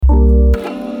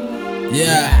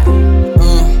Yeah,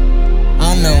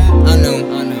 I know.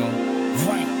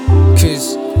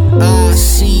 Cause I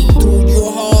see through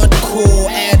your hardcore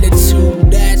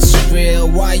attitude. That's real.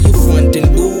 Why you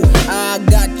frontin', boo? I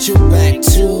got your back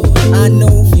too. I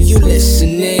know you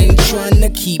listening, trying to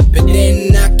keep it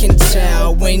in. I can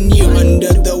tell when you're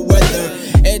under the weather.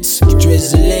 It's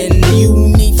drizzling. You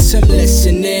need some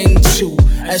listening to.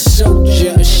 A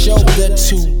soldier, a shoulder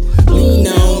to lean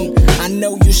on. I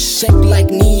know you sick like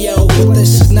Neo, but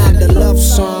this is not a love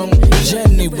song.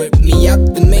 Journey with me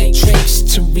out the matrix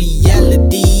to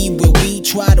reality, where we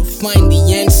try to find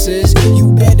the answers.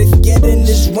 You better get in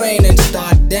this rain and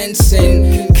start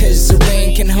dancing, cause the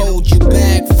rain can hold you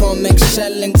back from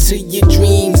excelling to your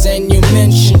dreams and your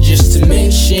mention, just to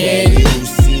mention. Can you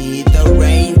see the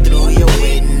rain through your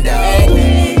window?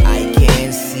 I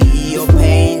can see your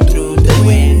pain through the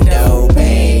window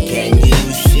pane. Can you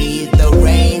see the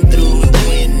rain through the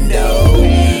window?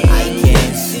 I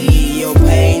can see your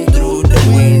pain through the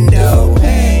window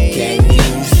pane. Can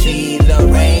you see the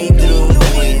rain through the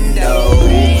window?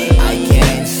 I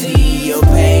can see your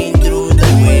pain through the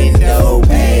window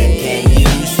pane. Can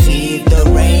you see the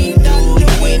rain through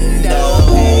the window?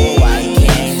 I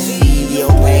can see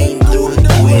your pain through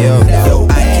the window.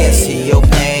 I can see your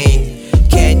pain.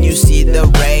 Can you see the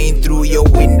rain through your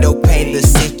window pane? The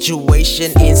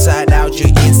situation inside out, you're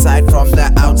inside from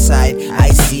the outside. I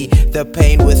see the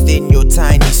pain within your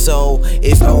tiny soul.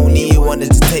 If only you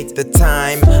wanted to take the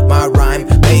time, my rhyme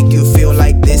make you feel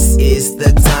like this is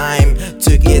the time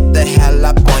to get the hell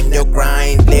up on your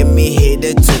grind. Let me hit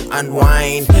it to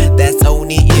unwind. That's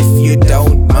only if you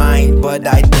don't mind, but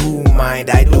I do mind.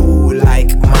 I do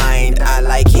like mind. I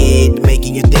like it,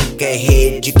 making you think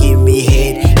ahead. You give me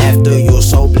head after your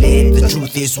soul bled. The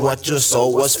truth is what your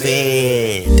soul was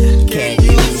fed. Can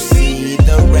you see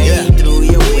the rain through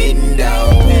your window?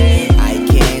 I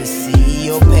can see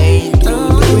your pain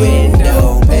through the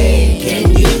window pane.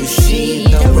 Can you see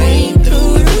the rain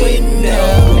through the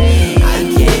window?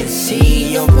 I can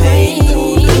see your pain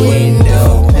through the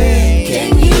window pane.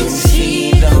 Can you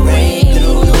see the rain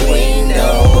through the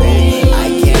window?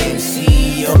 I can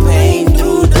see your pain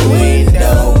through the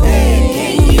window pane.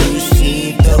 Can you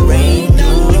see the rain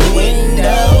through the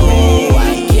window?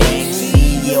 I can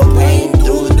see your pain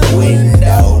through the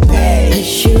window pane.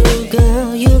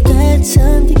 Sugar, you got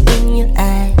something in your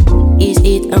eye. Is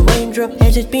it a raindrop?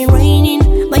 Has it been raining